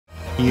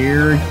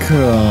Here it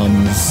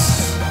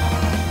comes.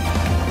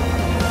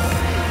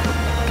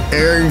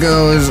 There it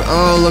goes.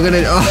 Oh, look at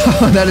it.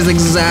 Oh, that is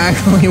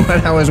exactly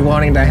what I was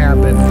wanting to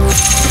happen.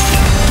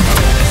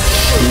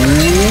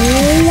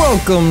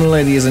 Welcome,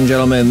 ladies and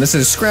gentlemen. This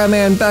is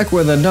ScrapMan back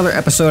with another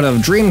episode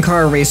of Dream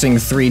Car Racing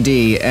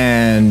 3D.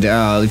 And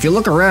if you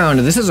look around,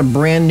 this is a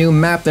brand new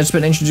map that's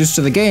been introduced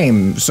to the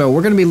game. So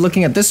we're going to be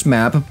looking at this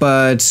map,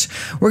 but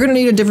we're going to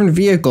need a different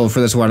vehicle for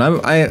this one.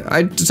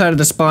 I decided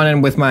to spawn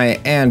in with my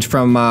aunt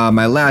from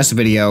my last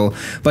video.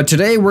 But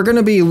today we're going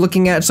to be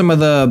looking at some of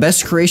the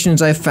best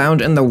creations I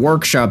found in the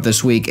workshop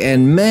this week.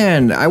 And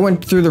man, I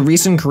went through the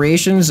recent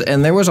creations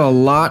and there was a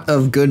lot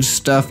of good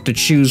stuff to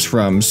choose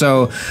from.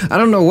 So I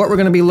don't know what we're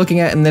going to be looking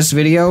at in this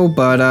video,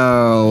 but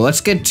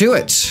let's get to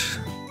it.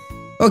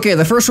 Okay,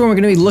 the first one we're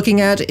going to be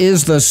looking at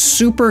is the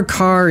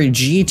Supercar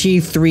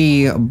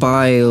GT3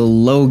 by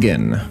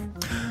Logan.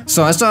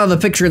 So I saw the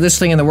picture of this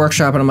thing in the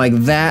workshop and I'm like,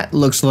 that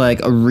looks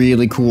like a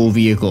really cool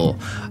vehicle.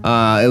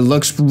 It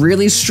looks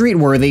really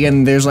street-worthy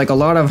and there's like a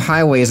lot of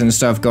highways and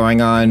stuff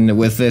going on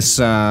with this,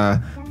 oh,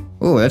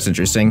 that's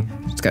interesting.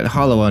 It's got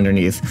hollow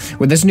underneath.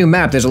 With this new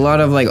map, there's a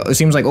lot of like, it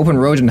seems like open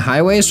roads and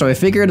highways, so I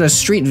figured a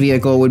street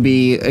vehicle would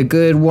be a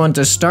good one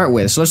to start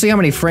with. So let's see how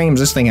many frames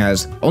this thing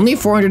has. Only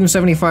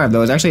 475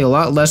 though, it's actually a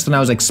lot less than I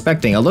was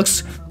expecting. It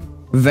looks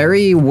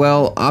very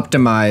well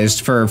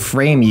optimized for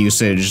frame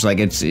usage. Like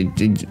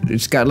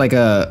it's got like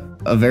a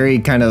very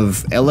kind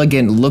of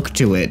elegant look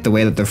to it, the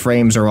way that the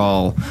frames are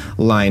all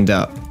lined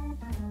up.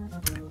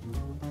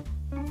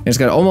 It's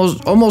got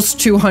almost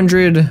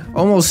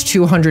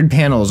 200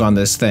 panels on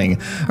this thing.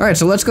 All right,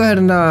 so let's go ahead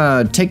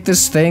and take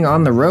this thing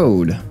on the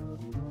road.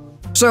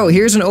 So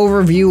here's an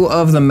overview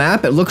of the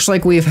map. It looks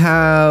like we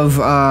have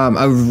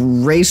a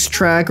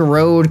racetrack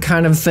road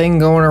kind of thing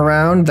going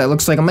around that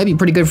looks like it might be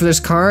pretty good for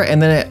this car.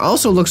 And then it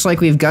also looks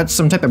like we've got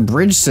some type of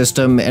bridge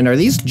system. And are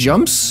these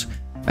jumps?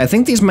 I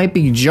think these might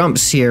be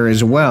jumps here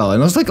as well. And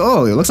it looks like,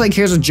 oh, it looks like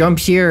here's a jump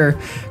here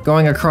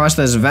going across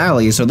this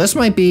valley. So this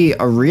might be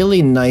a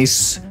really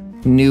nice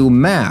new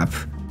map.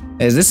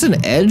 Is this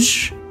an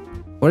edge?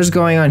 What is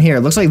going on here? It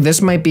looks like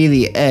this might be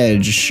the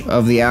edge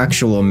of the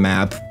actual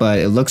map, but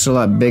it looks a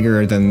lot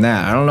bigger than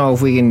that. I don't know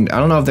if we can, I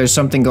don't know if there's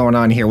something going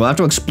on here. We'll have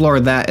to explore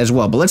that as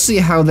well, but let's see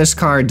how this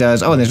car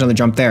does. Oh, and there's another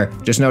jump there.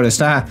 Just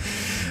noticed, All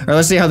right,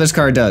 let's see how this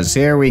car does.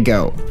 Here we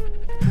go.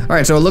 All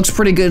right, so it looks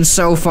pretty good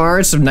so far.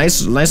 It's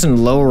nice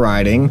and low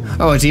riding.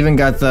 Oh, it's even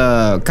got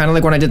the, kind of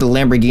like when I did the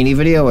Lamborghini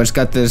video, it's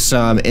got this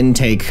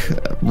intake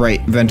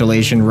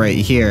ventilation right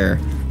here.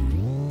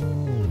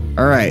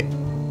 All right,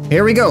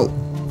 here we go.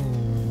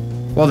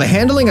 Well, the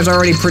handling is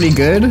already pretty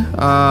good.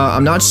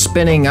 I'm not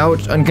spinning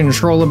out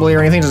uncontrollably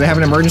or anything. Does it have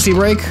an emergency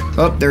brake?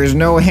 Oh, there is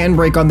no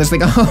handbrake on this thing.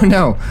 Oh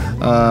no.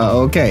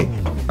 Okay.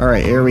 All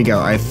right, here we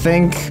go. I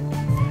think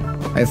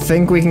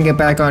we can get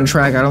back on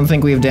track. I don't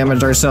think we've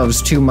damaged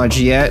ourselves too much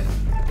yet.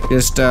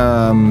 Just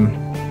all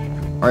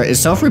right,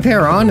 is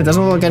self-repair on? It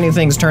doesn't look like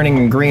anything's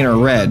turning green or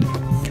red.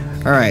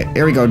 All right,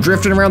 here we go.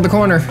 Drifting around the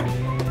corner.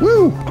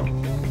 Woo!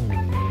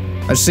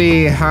 Let's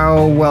see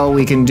how well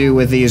we can do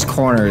with these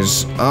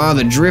corners. Oh,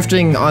 the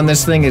drifting on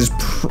this thing is,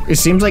 it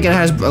seems like it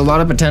has a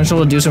lot of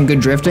potential to do some good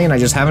drifting, and I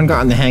just haven't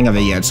gotten the hang of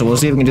it yet, so we'll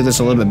see if we can do this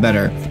a little bit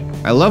better.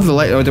 I love the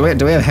light. Oh, do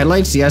we have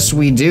headlights? Yes,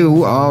 we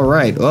do. All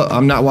right. Oh,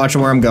 I'm not watching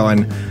where I'm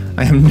going.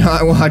 I am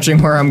not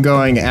watching where I'm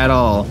going at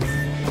all.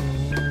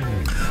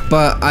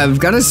 But I've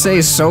got to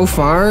say, so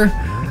far,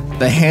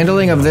 the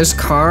handling of this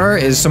car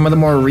is some of the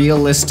more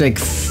realistic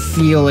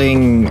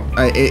feeling.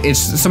 It's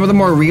some of the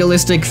more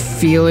realistic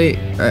feeling.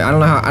 I don't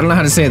know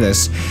how to say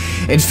this.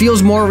 It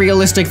feels more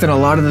realistic than a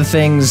lot of the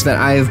things that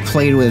I've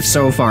played with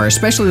so far,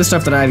 especially the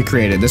stuff that I've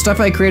created. The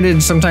stuff I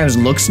created sometimes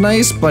looks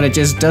nice, but it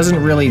just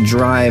doesn't really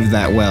drive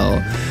that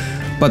well.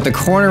 But the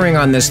cornering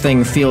on this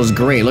thing feels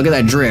great. Look at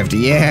that drift.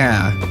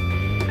 Yeah.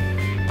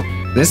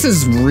 This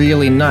is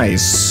really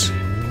nice.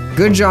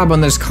 Good job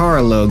on this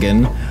car,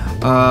 Logan.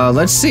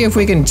 Let's see if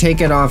we can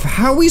take it off.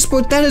 How are we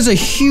supposed— that is a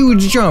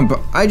huge jump.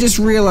 I just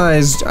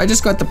realized, I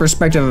just got the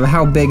perspective of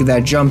how big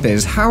that jump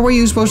is. How are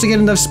you supposed to get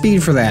enough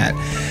speed for that?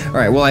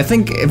 Alright, well, I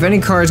think if any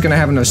car is gonna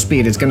have enough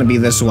speed, it's gonna be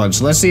this one.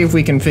 So let's see if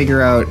we can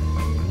figure out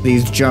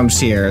these jumps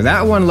here.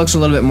 That one looks a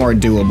little bit more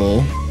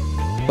doable.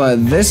 But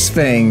this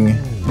thing,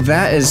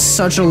 that is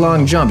such a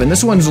long jump. And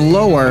this one's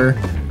lower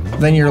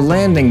than your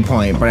landing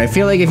point. But I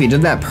feel like if you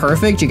did that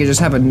perfect, you could just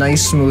have a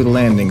nice, smooth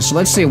landing. So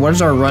let's see, what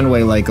is our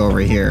runway like over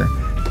here?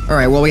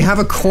 Alright, well, we have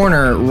a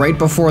corner right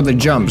before the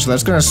jump, so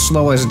that's gonna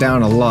slow us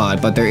down a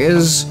lot, but there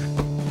is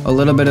a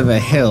little bit of a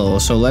hill,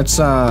 so let's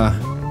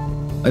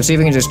see if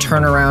we can just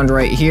turn around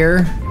right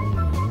here.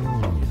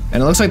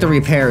 And it looks like the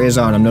repair is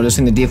on. I'm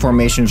noticing the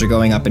deformations are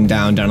going up and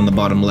down on the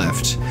bottom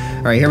left.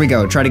 Alright, here we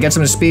go. Try to get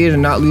some speed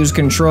and not lose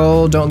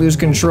control. Don't lose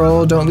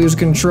control. Don't lose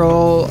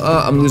control.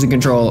 I'm losing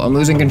control. I'm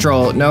losing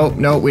control. Nope,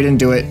 nope, we didn't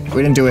do it.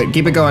 We didn't do it.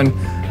 Keep it going.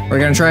 We're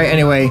gonna try it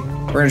anyway.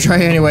 We're gonna try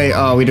it anyway.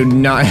 Oh, we do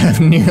not have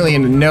nearly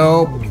enough.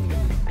 Nope.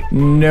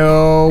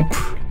 Nope.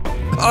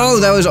 Oh,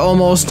 that was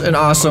almost an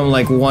awesome,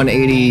 like,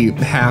 180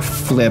 half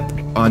flip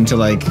onto,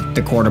 like,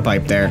 the quarter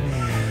pipe there.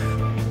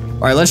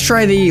 Alright, let's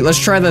try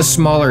the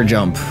smaller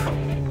jump.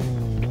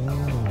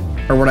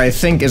 Or what I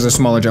think is a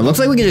smaller jump. Looks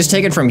like we can just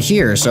take it from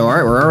here, so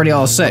alright, we're already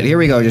all set. Here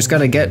we go, just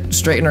gotta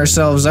straighten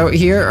ourselves out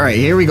here. Alright,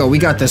 here we go, we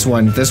got this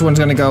one. This one's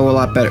gonna go a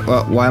lot better.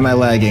 Well, why am I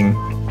lagging?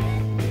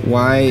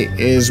 Why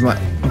is my...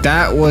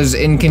 That was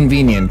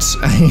inconvenient.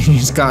 I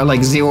just got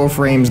like 0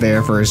 frames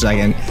there for a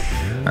second.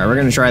 Alright, we're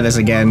gonna try this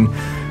again.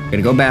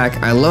 Gonna go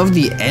back. I love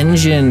the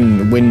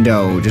engine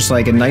window. Just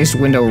like a nice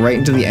window right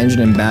into the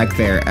engine and back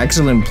there.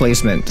 Excellent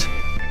placement.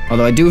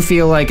 Although I do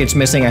feel like it's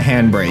missing a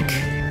handbrake.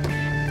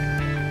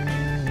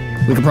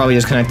 We could probably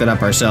just connect it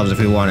up ourselves if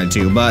we wanted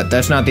to, but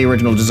that's not the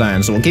original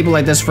design. So we'll keep it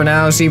like this for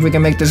now, see if we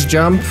can make this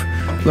jump.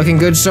 Looking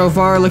good so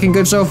far, looking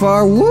good so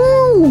far.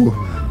 Woo!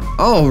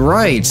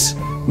 Alright.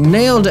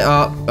 Nailed it.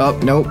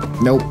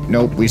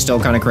 Nope. We still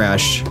kind of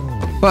crashed.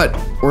 But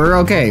we're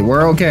okay,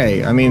 we're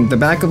okay. I mean, the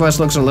back of us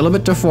looks a little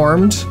bit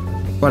deformed,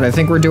 but I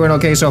think we're doing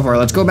okay so far.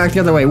 Let's go back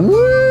the other way.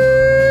 Woo!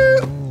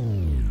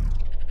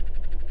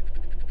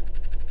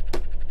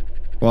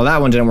 Well,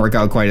 that one didn't work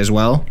out quite as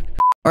well.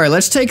 All right,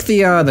 let's take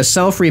the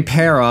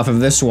self-repair off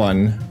of this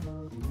one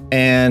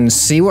and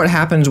see what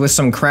happens with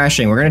some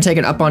crashing. We're gonna take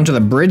it up onto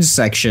the bridge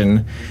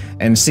section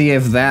and see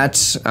if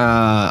that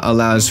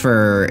allows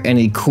for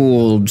any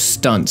cool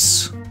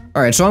stunts.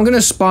 All right, so I'm gonna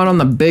spawn on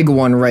the big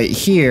one right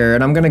here,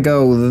 and I'm gonna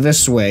go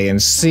this way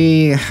and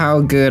see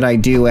how good I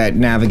do at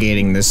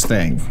navigating this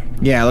thing.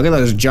 Yeah, look at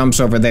those jumps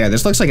over there.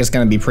 This looks like it's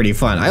gonna be pretty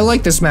fun. I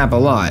like this map a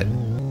lot.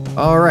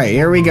 All right,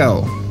 here we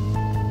go.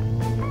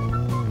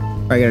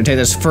 Alright, gonna take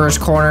this first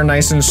corner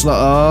nice and slow.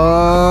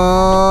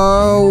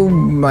 Oh,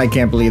 I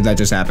can't believe that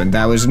just happened.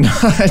 That was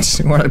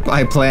not what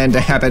I planned to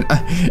happen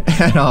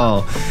at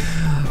all.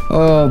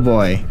 Oh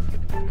boy.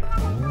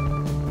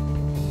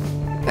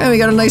 And we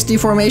got a nice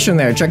deformation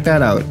there. Check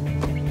that out.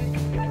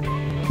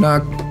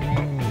 Not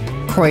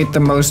quite the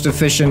most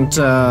efficient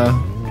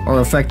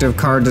or effective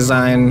car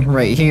design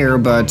right here,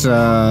 but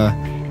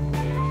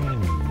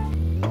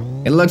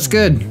it looks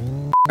good.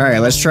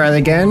 Alright, let's try it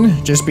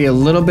again. Just be a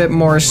little bit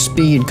more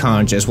speed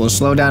conscious. We'll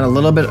slow down a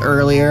little bit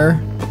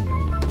earlier.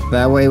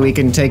 That way we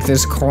can take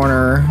this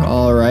corner.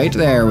 Alright,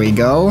 there we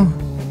go.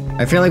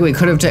 I feel like we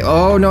could have taken...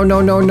 Oh, no.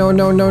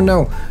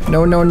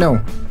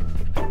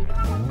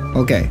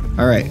 Okay,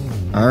 alright.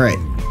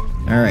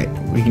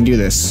 We can do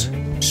this.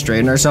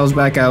 Straighten ourselves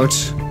back out.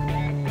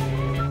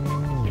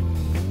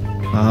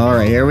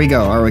 Alright, here we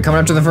go. Alright, we're coming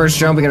up to the first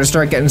jump. We gotta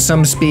start getting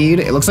some speed.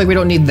 It looks like we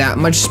don't need that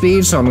much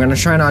speed, so I'm gonna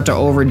try not to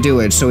overdo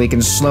it so we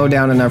can slow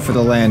down enough for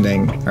the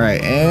landing.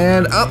 Alright,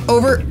 and up,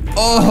 over.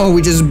 Oh,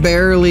 we just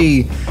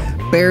barely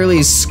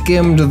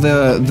skimmed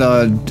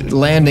the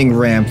landing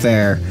ramp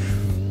there.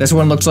 This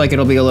one looks like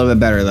it'll be a little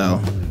bit better,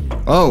 though.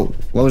 Oh,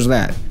 what was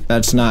that?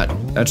 That's not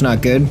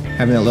good.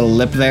 Having that little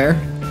lip there.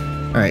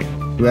 Alright,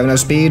 do we have no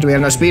speed?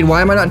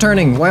 Why am I not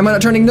turning?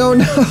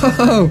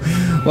 No!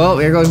 Well,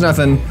 here goes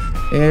nothing.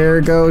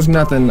 Here goes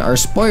nothing. Our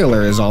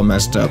spoiler is all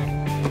messed up.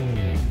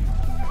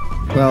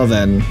 Well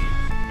then.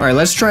 Alright,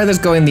 let's try this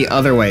going the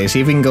other way. See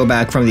if we can go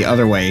back from the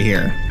other way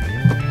here.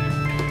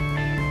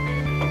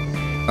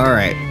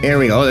 Alright, here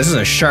we go. This is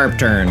a sharp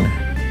turn.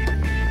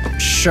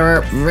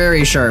 Sharp,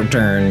 very sharp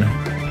turn.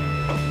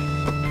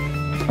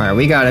 Alright,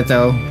 we got it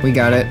though. We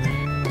got it.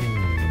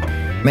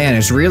 Man,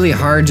 it's really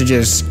hard to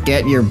just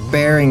get your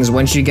bearings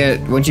once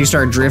you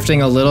start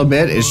drifting a little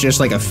bit. It's just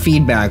like a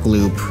feedback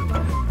loop.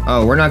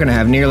 Oh, we're not gonna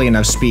have nearly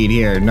enough speed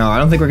here. No, I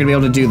don't think we're gonna be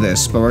able to do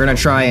this, but we're gonna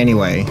try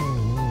anyway.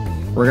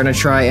 Oh,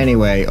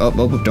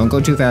 don't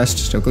go too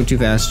fast.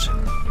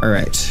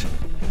 Alright.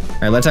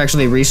 Alright, let's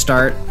actually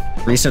reset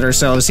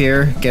ourselves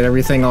here, get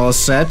everything all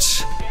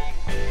set.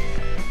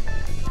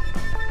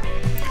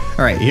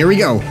 Alright, here we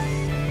go.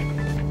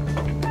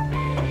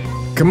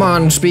 Come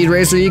on, Speed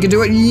Racer, you can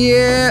do it.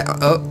 Yeah!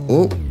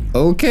 Oh,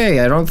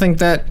 okay, I don't think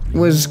that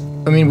was...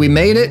 I mean, we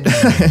made it.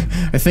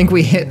 I think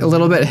we hit a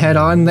little bit head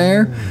on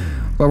there.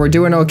 But we're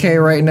doing okay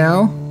right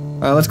now.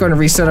 Let's go ahead and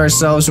reset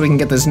ourselves so we can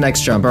get this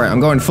next jump. Alright,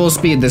 I'm going full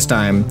speed this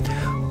time.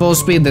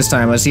 Let's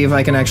see if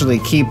I can actually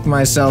keep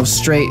myself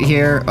straight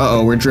here.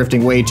 Uh-oh, we're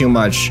drifting way too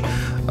much.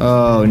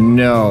 Oh,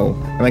 no.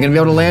 Am I gonna be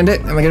able to land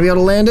it?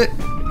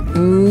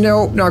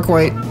 Nope, not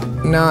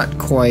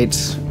quite.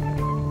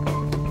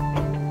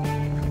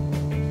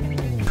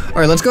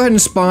 Alright, let's go ahead and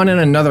spawn in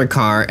another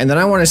car, and then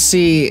I want to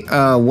see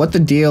what the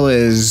deal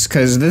is,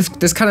 because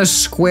this kind of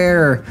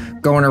square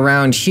going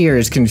around here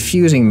is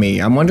confusing me.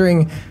 I'm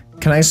wondering,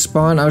 can I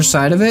spawn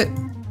outside of it?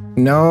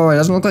 No, it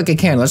doesn't look like I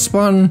can. Let's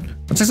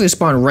actually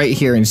spawn right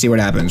here and see what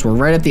happens. We're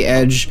right at the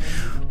edge.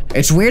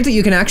 It's weird that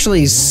you can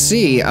actually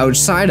see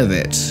outside of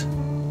it.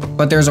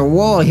 But there's a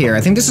wall here.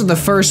 I think this is the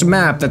first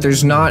map that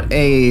there's not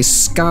a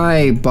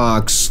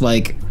skybox,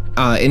 like,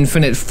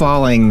 infinite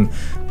falling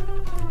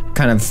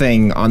kind of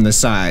thing on the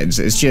sides.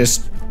 It's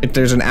just,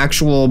 there's an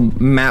actual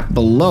map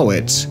below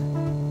it,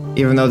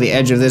 even though the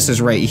edge of this is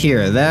right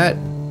here. That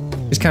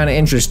is kind of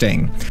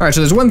interesting. Alright,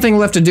 so there's one thing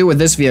left to do with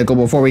this vehicle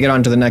before we get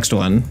on to the next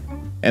one,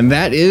 and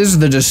that is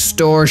the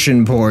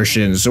distortion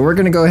portion. So we're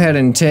gonna go ahead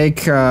and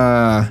take,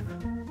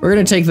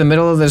 the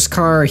middle of this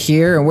car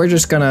here, and we're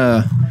just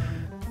gonna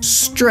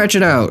stretch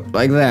it out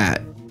like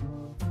that.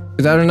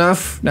 Is that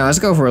enough? Now let's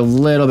go for a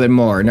little bit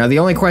more. Now the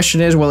only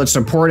question is, will it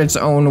support its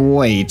own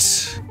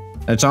weight?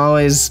 That's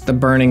always the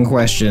burning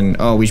question.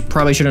 Oh, we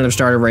probably shouldn't have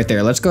started right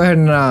there. Let's go ahead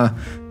and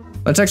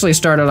let's actually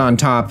start it on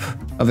top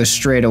of a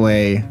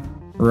straightaway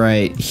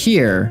right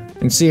here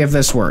and see if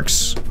this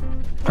works.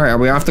 All right, are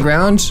we off the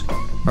ground?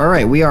 All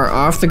right, we are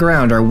off the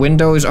ground. Our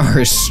windows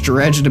are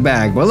stretched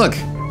back. Well, look,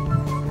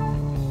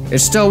 it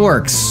still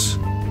works.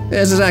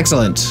 This is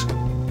excellent.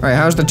 All right,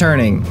 how's the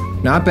turning?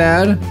 Not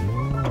bad.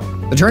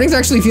 The turning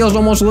actually feels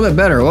almost a little bit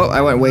better. Whoa,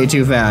 I went way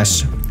too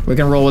fast. We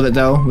can roll with it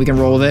though. We can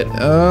roll with it.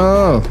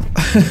 Oh.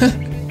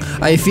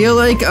 I feel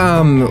like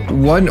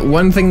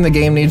one thing the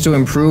game needs to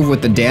improve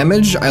with the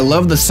damage. I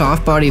love the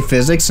soft body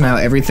physics and how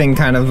everything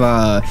kind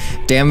of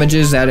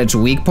damages at its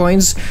weak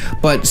points,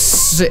 but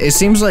it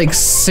seems like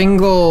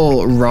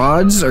single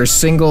rods or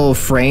single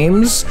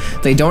frames,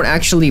 they don't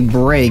actually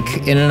break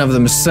in and of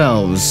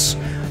themselves.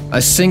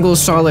 A single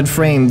solid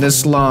frame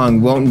this long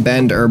won't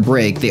bend or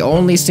break. They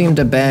only seem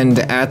to bend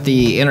at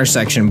the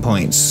intersection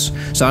points.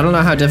 So I don't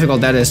know how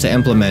difficult that is to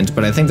implement,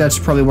 but I think that's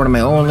probably one of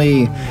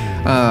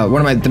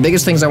the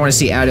biggest things I want to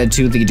see added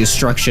to the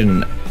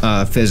destruction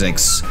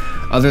physics,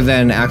 other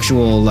than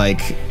actual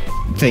like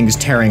things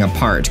tearing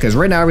apart. Because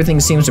right now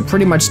everything seems to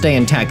pretty much stay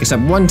intact,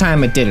 except one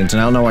time it didn't,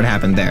 and I don't know what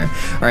happened there.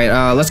 All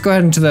right, let's go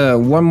ahead into the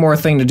one more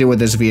thing to do with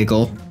this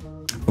vehicle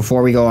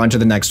before we go on to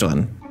the next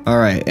one.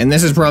 Alright, and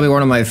this is probably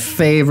one of my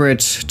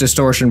favorite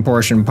distortion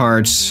portion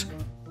parts,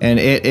 and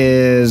it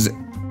is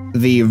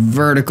the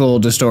vertical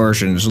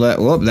distortions.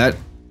 Whoop,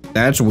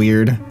 that's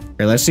weird.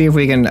 Here, let's see if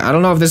we can, I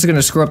don't know if this is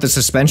gonna screw up the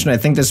suspension. I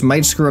think this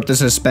might screw up the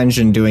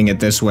suspension doing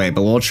it this way,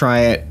 but we'll try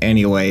it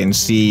anyway and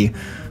see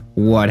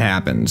what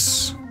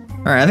happens.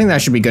 Alright, I think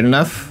that should be good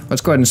enough.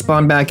 Let's go ahead and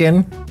spawn back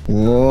in.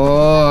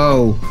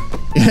 Whoa.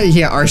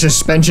 Yeah, our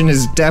suspension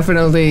is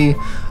definitely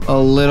a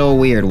little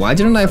weird. Why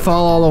didn't I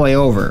fall all the way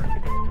over?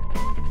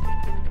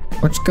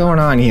 What's going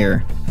on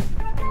here?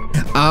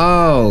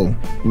 Oh,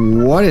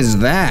 what is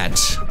that?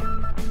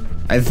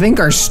 I think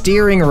our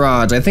steering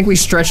rods. I think we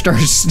stretched our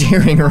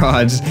steering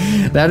rods.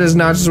 That is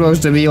not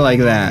supposed to be like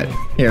that.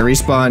 Here,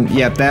 respawn.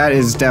 Yep, that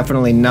is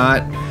definitely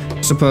not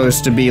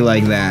supposed to be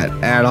like that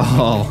at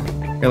all.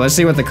 Here, let's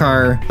see what the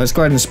car, let's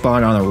go ahead and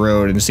spawn on the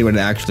road and see what it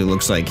actually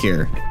looks like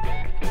here.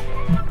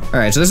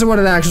 Alright, so this is what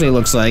it actually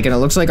looks like, and it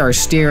looks like our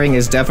steering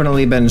has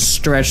definitely been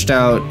stretched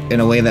out in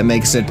a way that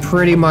makes it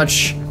pretty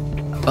much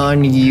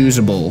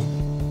unusable.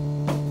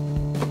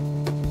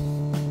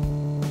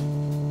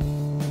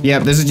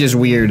 Yep, this is just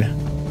weird.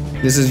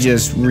 This is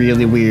just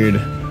really weird.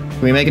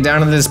 Can we make it down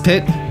to this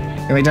pit?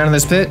 Can we make it down to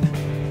this pit?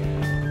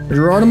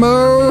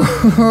 Geronimo!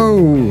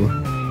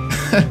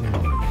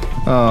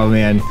 Oh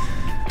man.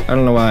 I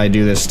don't know why I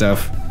do this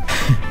stuff.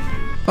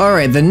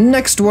 Alright, the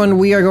next one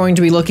we are going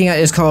to be looking at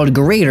is called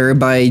Grader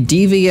by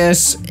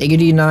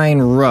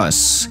DVS89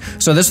 Russ.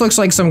 So this looks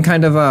like some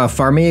kind of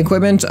farming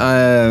equipment.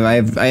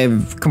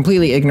 I'm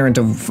completely ignorant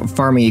of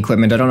farming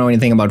equipment. I don't know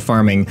anything about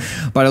farming,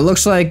 but it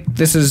looks like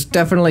this is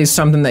definitely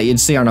something that you'd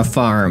see on a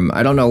farm.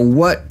 I don't know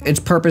what its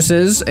purpose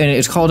is, and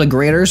it's called a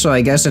grader, so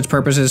I guess its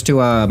purpose is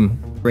to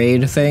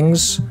grade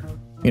things.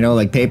 You know,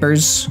 like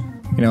papers.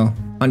 You know,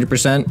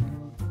 100%,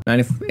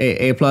 90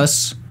 A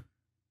plus.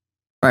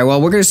 Alright,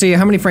 well, we're gonna see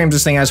how many frames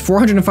this thing has.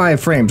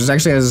 405 frames. It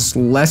actually has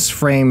less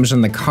frames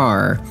in the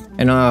car,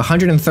 and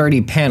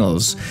 130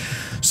 panels.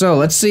 So,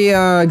 let's see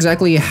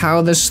exactly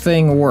how this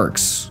thing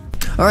works.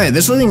 Alright,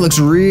 this thing looks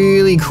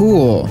really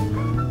cool.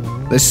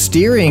 The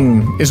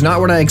steering is not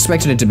what I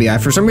expected it to be.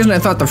 For some reason, I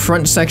thought the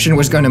front section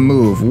was gonna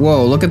move.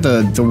 Whoa, look at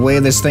the way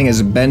this thing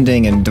is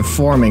bending and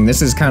deforming.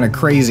 This is kind of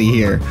crazy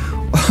here.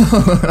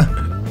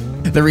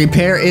 The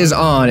repair is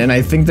on, and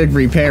I think the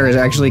repair is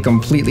actually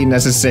completely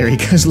necessary,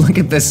 because look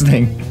at this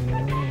thing.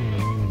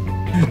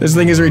 This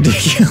thing is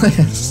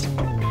ridiculous.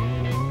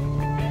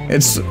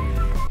 It's...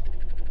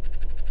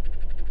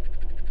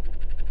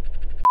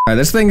 Alright,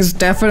 this thing is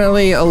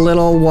definitely a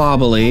little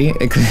wobbly.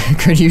 It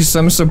could use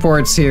some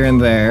supports here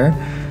and there.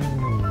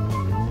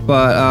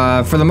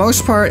 But, for the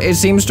most part, it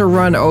seems to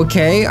run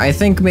okay. I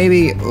think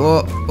maybe, maybe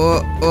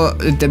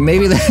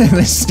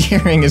the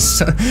steering is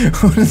so,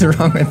 what is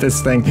wrong with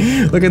this thing?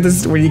 Look at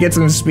this, when you get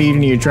some speed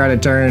and you try to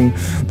turn,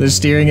 the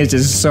steering is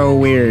just so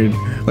weird.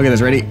 Look at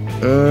this, ready?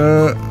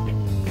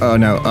 Oh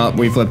no,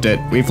 we flipped it,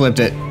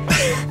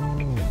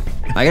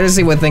 I gotta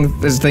see what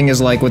this thing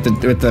is like with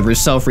the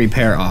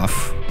self-repair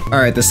off.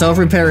 Alright, the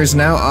self-repair is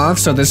now off,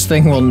 so this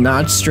thing will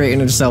not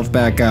straighten itself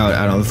back out,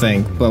 I don't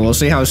think. But we'll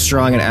see how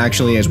strong it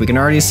actually is. We can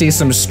already see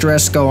some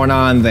stress going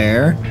on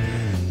there.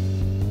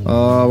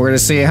 Oh, we're gonna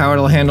see how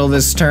it'll handle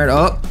this turn.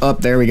 Oh,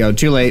 there we go.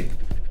 Too late.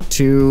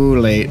 Too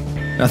late.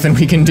 Nothing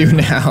we can do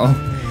now.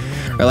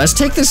 Alright, let's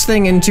take this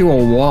thing into a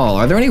wall.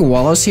 Are there any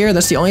walls here?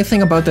 That's the only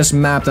thing about this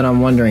map that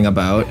I'm wondering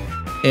about,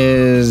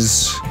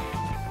 is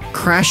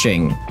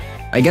crashing.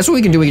 I guess what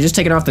we can do, we can just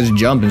take it off this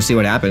jump and see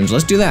what happens.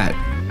 Let's do that.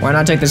 Why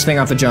not take this thing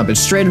off the jump? It's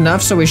straight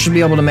enough, so we should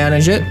be able to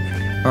manage it.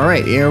 All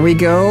right, here we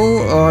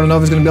go. Oh, I don't know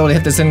if it's gonna be able to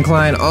hit this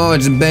incline. Oh,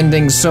 it's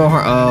bending so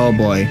hard. Oh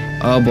boy.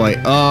 Oh boy.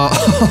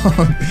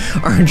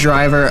 Oh, our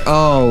driver.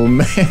 Oh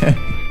man.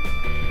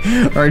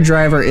 Our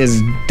driver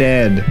is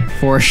dead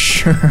for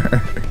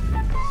sure.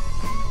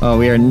 Oh,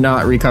 we are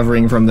not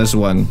recovering from this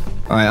one.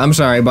 All right, I'm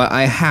sorry, but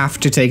I have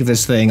to take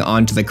this thing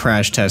onto the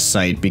crash test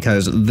site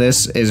because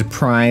this is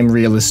prime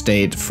real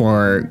estate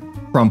for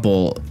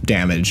crumple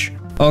damage.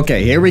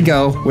 Okay, here we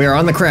go. We are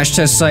on the crash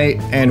test site,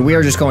 and we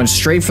are just going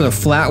straight for the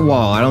flat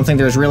wall. I don't think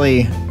there's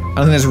really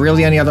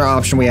any other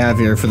option we have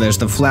here for this.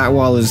 The flat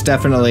wall is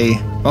definitely...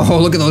 Oh,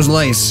 look at those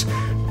lights.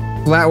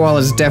 Flat wall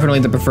is definitely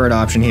the preferred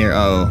option here.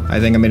 Oh, I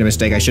think I made a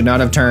mistake. I should not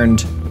have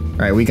turned. All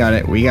right, we got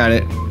it. We got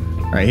it.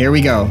 All right, here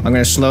we go. I'm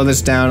gonna slow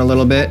this down a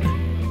little bit.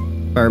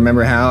 If I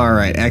remember how. All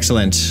right,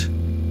 excellent.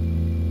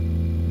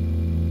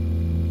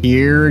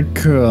 Here it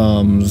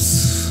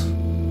comes.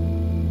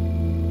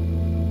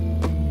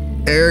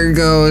 There it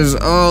goes.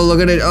 Oh,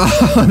 look at it.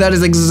 Oh, that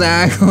is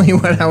exactly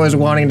what I was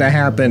wanting to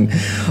happen.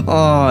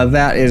 Oh,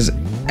 that is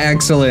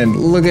excellent.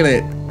 Look at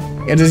it.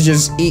 It is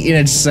just eating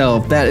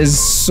itself. That is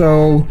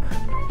so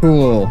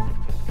cool.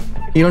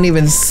 You don't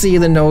even see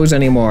the nose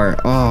anymore.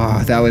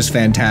 Oh, that was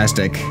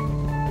fantastic.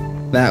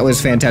 That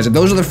was fantastic.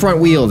 Those are the front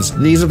wheels.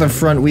 These are the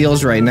front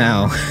wheels right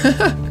now.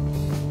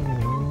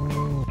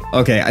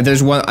 Okay,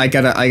 there's one. I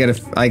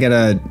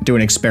gotta do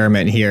an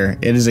experiment here.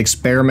 It is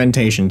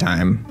experimentation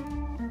time.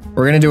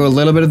 We're gonna do a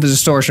little bit of the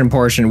distortion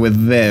portion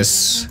with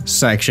this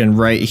section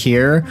right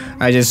here.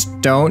 I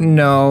just don't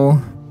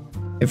know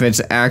if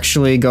it's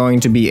actually going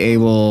to be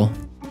able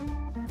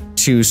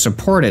to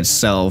support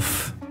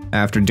itself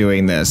after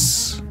doing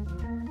this.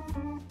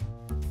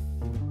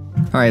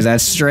 Alright, is that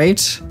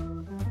straight?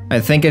 I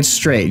think it's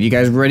straight. You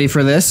guys ready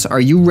for this? Are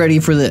you ready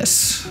for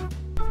this?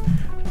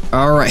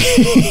 Alright,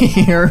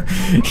 here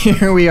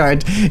we are.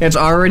 It's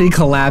already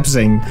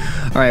collapsing.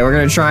 Alright, we're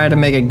gonna try to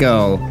make it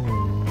go.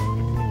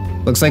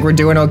 Looks like we're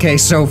doing okay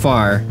so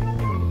far.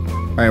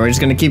 Alright, we're just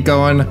gonna keep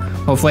going.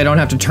 Hopefully I don't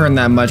have to turn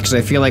that much, because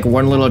I feel like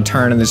one little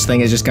turn and this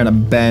thing is just gonna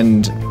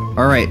bend.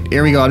 Alright,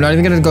 here we go. I'm not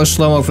even gonna go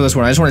slow-mo for this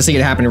one. I just want to see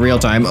it happen in real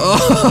time.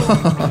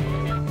 Oh!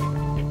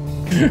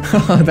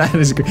 Oh, that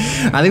is great.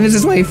 I think this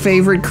is my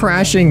favorite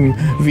crashing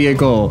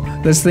vehicle.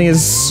 This thing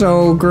is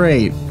so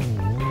great.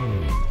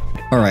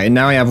 Alright,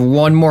 now I have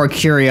one more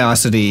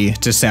curiosity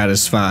to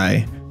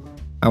satisfy.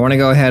 I want to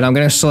go ahead. I'm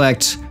gonna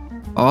select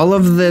all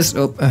of this.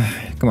 Oh,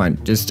 come on.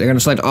 I'm gonna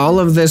select all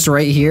of this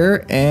right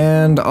here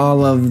and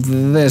all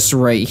of this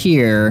right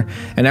here.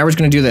 And now we're just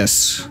gonna do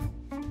this.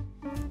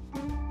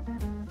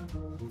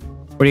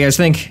 What do you guys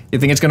think? You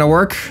think it's gonna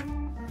work?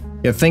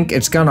 You think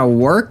it's gonna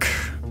work?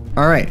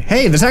 Alright.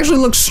 Hey, this actually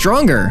looks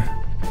stronger.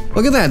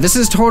 Look at that. This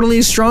is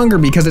totally stronger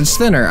because it's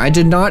thinner. I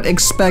did not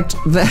expect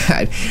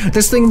that.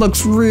 This thing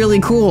looks really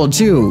cool,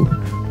 too.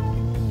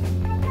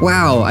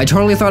 Wow, I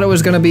totally thought it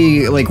was gonna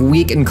be, like,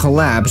 weak and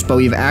collapse, but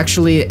we've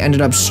actually ended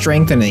up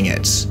strengthening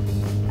it.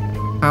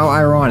 How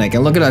ironic.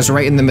 And look at us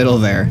right in the middle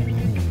there.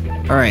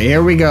 Alright,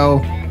 here we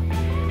go.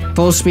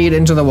 Full speed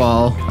into the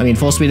wall. I mean,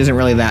 full speed isn't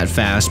really that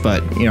fast,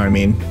 but you know what I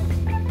mean.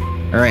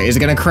 Alright, is it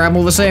gonna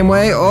crumble the same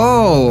way?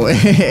 Oh,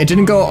 it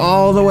didn't go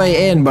all the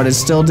way in, but it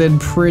still did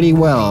pretty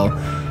well.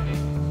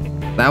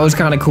 That was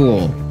kind of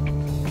cool.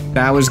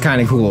 That was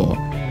kind of cool.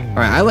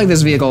 Alright, I like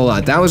this vehicle a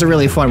lot. That was a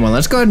really fun one.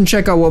 Let's go ahead and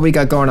check out what we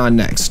got going on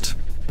next.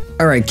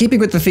 Alright, keeping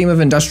with the theme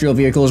of industrial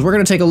vehicles, we're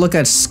gonna take a look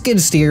at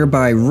Skid Steer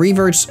by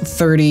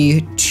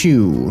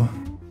Reverts32.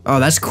 Oh,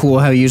 that's cool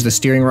how you use the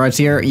steering rods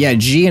here. Yeah,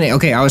 G and A.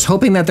 Okay, I was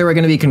hoping that there were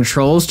gonna be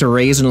controls to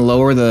raise and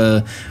lower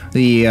the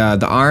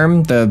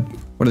arm,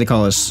 what do they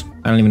call this?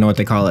 I don't even know what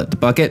they call it. The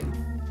bucket?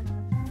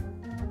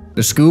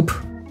 The scoop?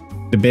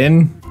 The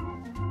bin?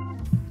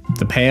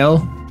 The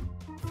pail?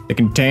 The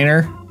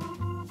container?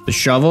 The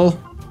shovel?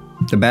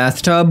 The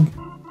bathtub?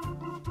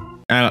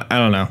 I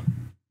don't know.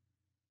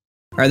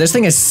 Alright, this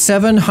thing is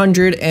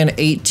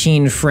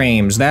 718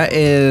 frames. That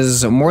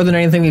is more than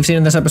anything we've seen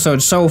in this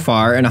episode so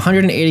far, and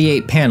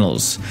 188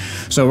 panels.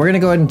 So we're gonna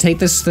go ahead and take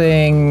this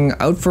thing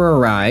out for a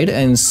ride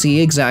and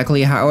see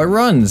exactly how it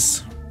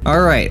runs.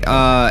 Alright,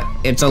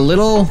 it's a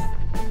little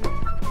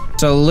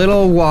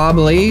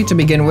wobbly to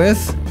begin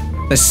with.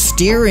 The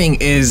steering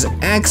is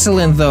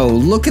excellent though.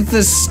 Look at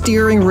the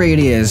steering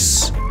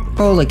radius.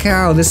 Holy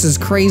cow, this is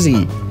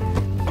crazy.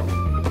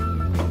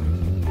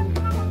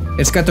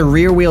 It's got the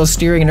rear wheel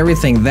steering and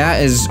everything.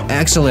 That is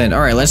excellent.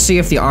 Alright, let's see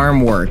if the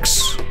arm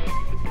works.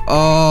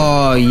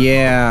 Oh,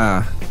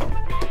 yeah.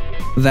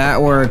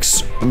 That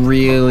works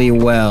really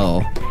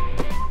well.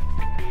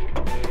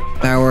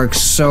 That works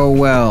so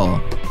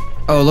well.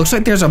 Oh, it looks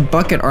like there's a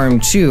bucket arm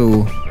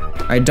too.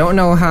 I don't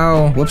know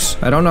how, whoops,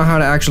 I don't know how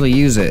to actually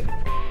use it.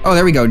 Oh,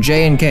 there we go,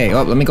 J and K.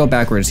 Oh, let me go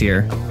backwards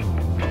here.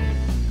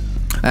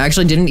 I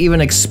actually didn't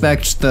even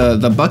expect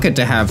the bucket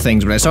to have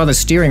things, but I saw the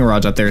steering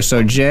rods up there.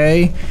 So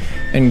J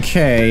and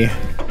K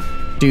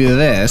do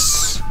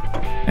this,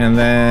 and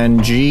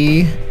then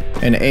G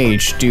and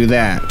H do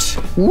that.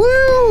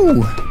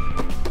 Woo!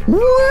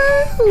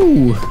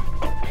 Woo!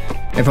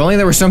 If only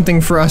there was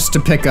something for us to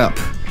pick up.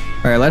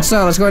 All right, let's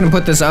go ahead and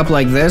put this up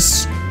like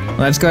this.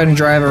 Let's go ahead and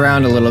drive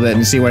around a little bit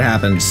and see what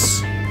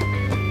happens.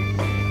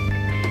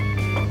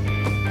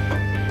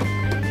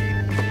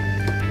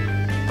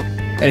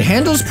 It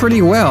handles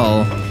pretty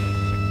well.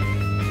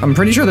 I'm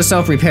pretty sure the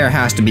self-repair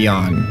has to be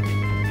on.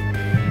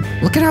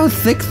 Look at how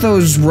thick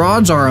those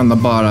rods are on the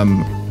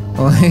bottom.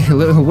 Went a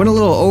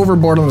little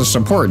overboard on the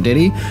support, did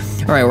he?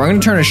 Alright, we're gonna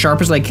turn as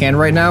sharp as I can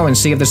right now and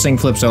see if this thing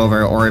flips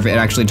over or if it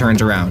actually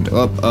turns around.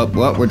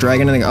 We're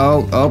dragging the thing.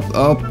 Oh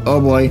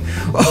boy.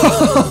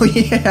 Oh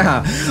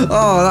yeah!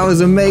 Oh, that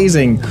was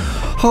amazing.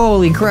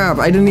 Holy crap,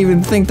 I didn't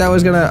even think that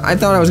was gonna, I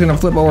thought I was gonna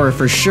flip over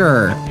for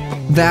sure.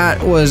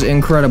 That was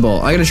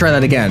incredible. I gotta try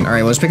that again.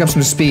 Alright, let's pick up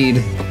some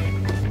speed.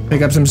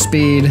 Pick up some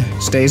speed,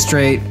 stay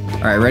straight.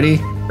 Alright,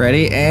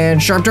 ready,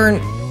 and sharp turn,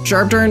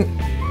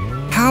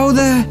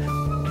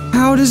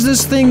 How does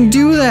this thing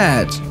do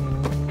that?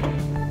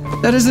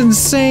 That is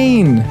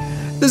insane.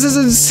 This is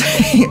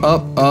insane.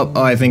 Oh,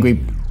 I think we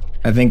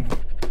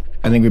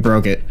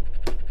broke it.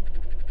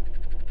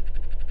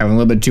 Having a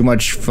little bit too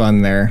much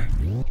fun there.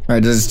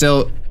 Alright,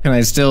 can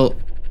I still,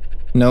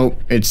 nope,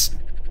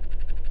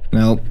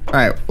 nope.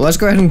 Alright, well, let's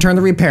go ahead and turn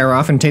the repair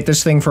off and take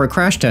this thing for a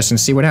crash test and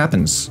see what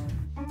happens.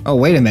 Oh,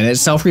 wait a minute,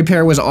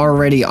 self-repair was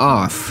already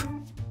off.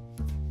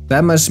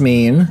 That must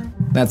mean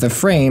that the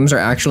frames are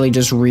actually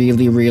just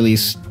really, really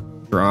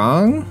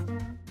strong?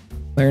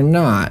 They're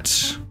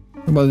not.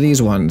 What about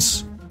these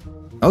ones?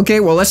 Okay,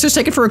 well, let's just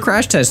take it for a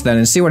crash test then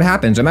and see what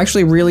happens. I'm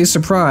actually really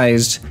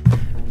surprised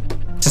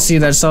to see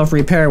that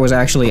self-repair was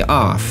actually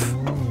off.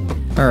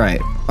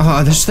 Alright.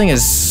 Oh, this thing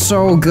is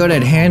so good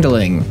at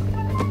handling.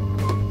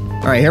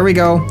 Alright, here we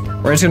go.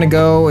 We're just gonna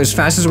go as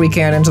fast as we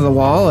can into the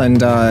wall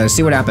and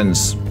see what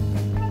happens.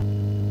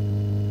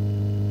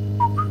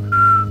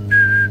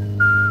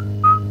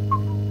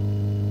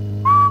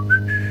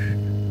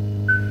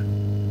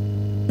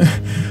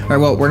 Alright,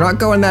 well, we're not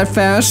going that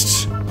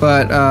fast,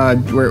 but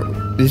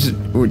this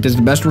is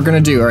the best we're gonna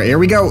do. Alright, here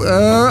we go.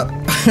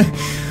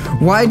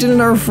 Why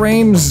didn't our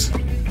frames,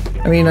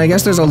 I mean, I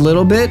guess there's a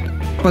little bit,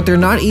 but they're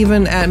not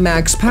even at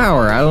max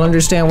power. I don't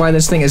understand why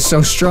this thing is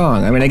so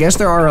strong. I mean, I guess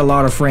there are a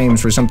lot of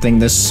frames for something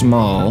this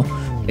small.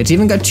 It's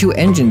even got 2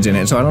 engines in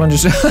it, so I don't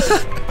understand.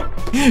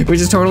 We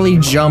just totally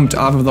jumped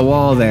off of the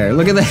wall there.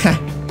 Look at that.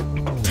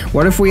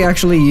 What if we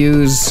actually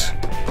use,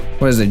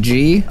 what is it,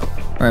 G?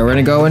 Alright, we're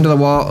gonna go into the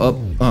wall.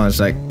 Oh, it's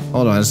like,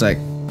 hold on a sec.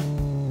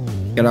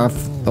 Get off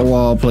the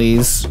wall,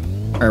 please.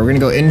 Alright, we're gonna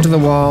go into the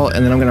wall,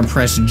 and then I'm gonna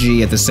press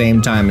G at the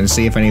same time and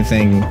see if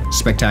anything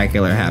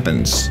spectacular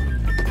happens.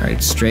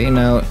 Alright, straighten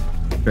out.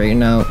 Alright,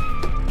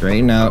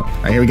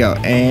 here we go.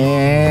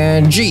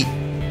 And G!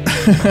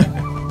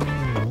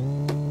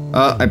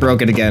 Oh, I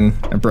broke it again.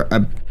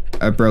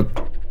 I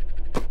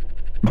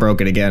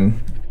broke it again.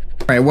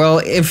 Alright, well,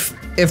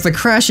 if the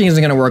crashing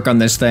isn't gonna work on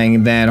this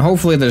thing, then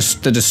hopefully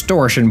the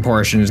distortion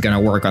portion is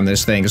gonna work on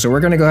this thing. So we're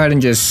gonna go ahead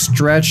and just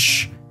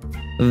stretch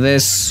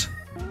this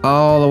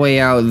all the way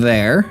out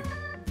there.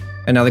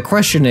 And now the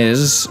question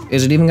is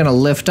it even gonna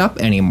lift up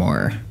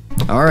anymore?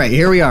 Alright,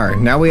 here we are.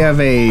 Now we have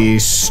a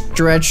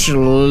stretch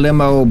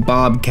limo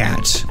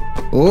bobcat.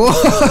 Oh,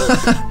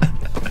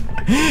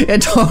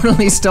 it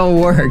totally still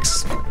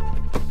works.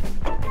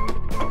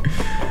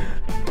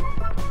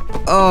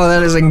 Oh,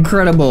 that is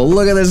incredible.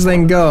 Look at this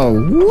thing go.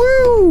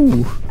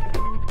 Woo!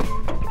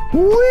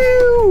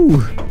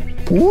 Woo!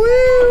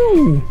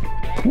 Woo!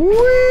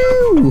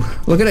 Woo!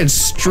 Look at it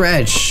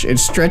stretch. It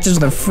stretches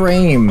the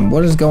frame.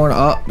 What is going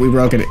on? Oh, we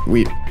broke it.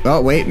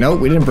 Oh, wait, no,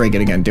 we didn't break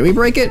it again. Did we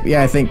break it?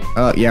 Yeah, I think,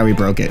 yeah, we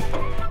broke it.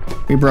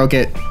 We broke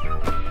it.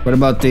 What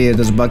about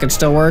does the bucket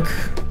still work?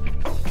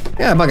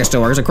 Yeah, the bucket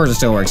still works. Of course it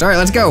still works. All right,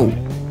 let's go.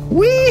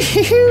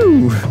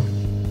 Wee-hoo!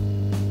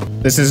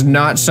 This is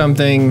not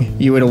something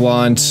you would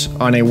want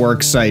on a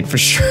work site for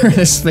sure.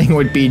 This thing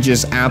would be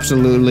just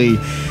absolutely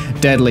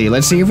deadly.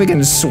 Let's see if we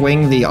can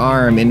swing the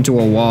arm into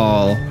a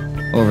wall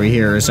over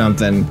here or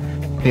something.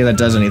 See if that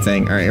does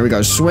anything. All right, here we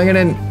go. Swing it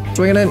in.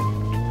 Swing it in.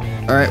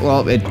 All right,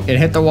 well, it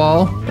hit the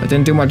wall. It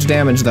didn't do much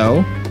damage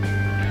though.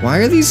 Why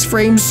are these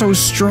frames so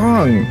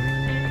strong?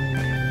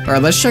 All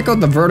right, let's check out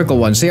the vertical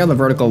one. See how the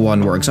vertical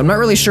one works. I'm not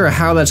really sure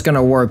how that's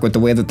gonna work with the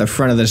way that the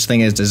front of this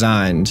thing is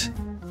designed,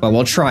 but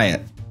we'll try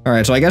it. All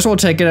right, so I guess we'll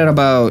take it at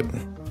about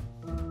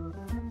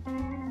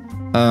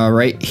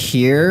right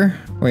here.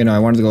 Wait, no, I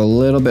wanted to go a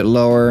little bit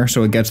lower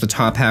so it gets the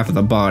top half of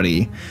the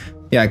body.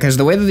 Yeah, because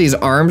the way that these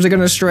arms are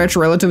gonna stretch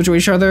relative to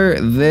each other,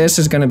 this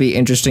is gonna be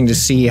interesting to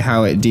see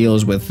how it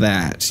deals with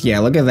that. Yeah,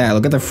 look at that.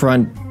 Look at the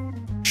front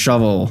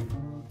shovel.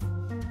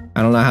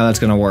 I don't know how that's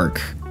gonna work.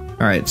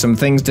 All right, some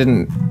things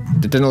didn't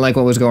like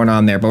what was going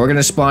on there, but we're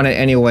gonna spawn it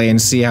anyway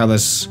and see how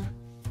this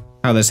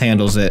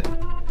handles it.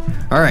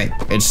 All right,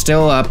 it's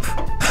still up.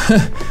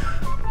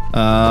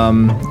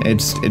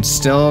 It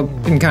still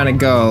can kind of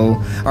go.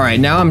 All right,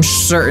 now I'm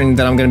certain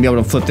that I'm gonna be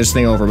able to flip this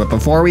thing over, but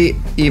before we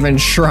even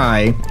try,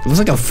 it looks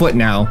like a foot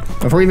now.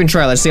 Before we even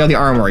try, let's see how the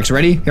arm works.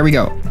 Ready? Here we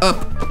go.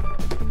 Up.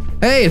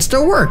 Hey, it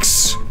still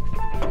works.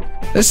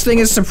 This thing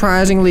is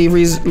surprisingly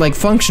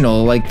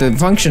functional. Like, the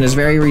function is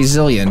very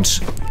resilient,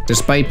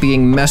 despite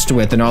being messed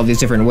with in all these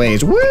different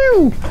ways.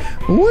 Woo!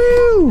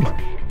 Woo!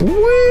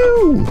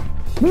 Woo!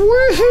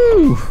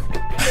 Woohoo!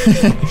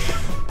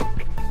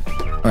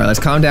 Alright, let's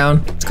calm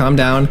down. Let's calm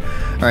down.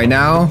 Alright,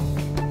 now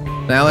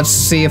let's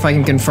see if I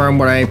can confirm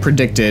what I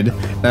predicted.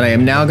 That I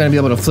am now going to be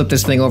able to flip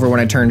this thing over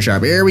when I turn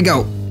sharp. Here we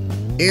go.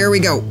 Here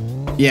we go.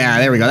 Yeah,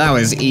 there we go. That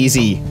was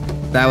easy.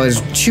 That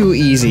was too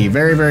easy.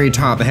 Very, very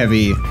top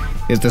heavy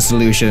is the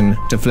solution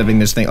to flipping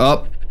this thing.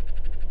 Oh.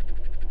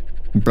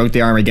 Broke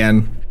the arm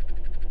again.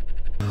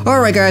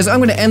 Alright guys, I'm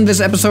gonna end this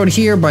episode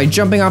here by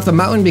jumping off the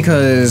mountain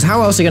because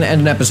how else are you gonna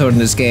end an episode in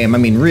this game? I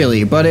mean,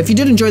 really. But if you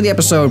did enjoy the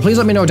episode, please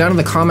let me know down in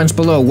the comments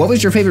below. What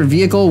was your favorite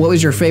vehicle? What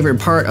was your favorite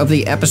part of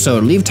the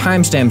episode? Leave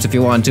timestamps if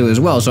you want to as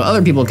well, so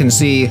other people can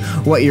see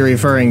what you're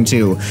referring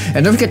to.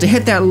 And don't forget to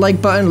hit that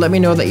like button, let me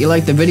know that you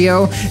liked the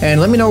video,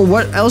 and let me know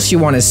what else you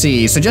want to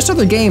see. Suggest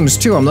other games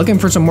too. I'm looking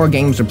for some more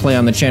games to play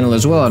on the channel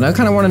as well, and I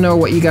kind of want to know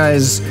what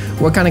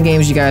kind of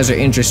games you guys are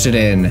interested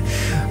in.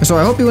 So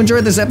I hope you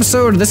enjoyed this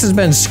episode. This has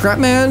been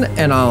ScrapMan,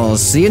 and I'll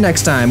see you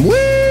next time. Woo!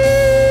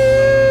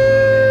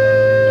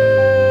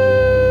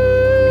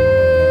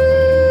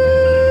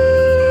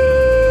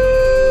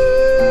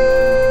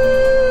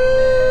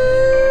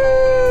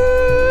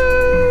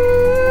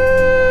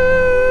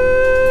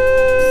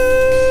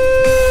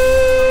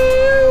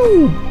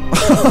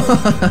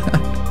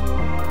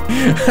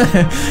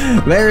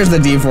 There's the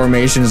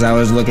deformations I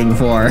was looking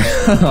for.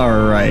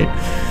 All right.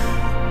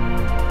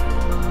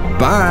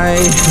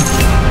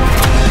 Bye.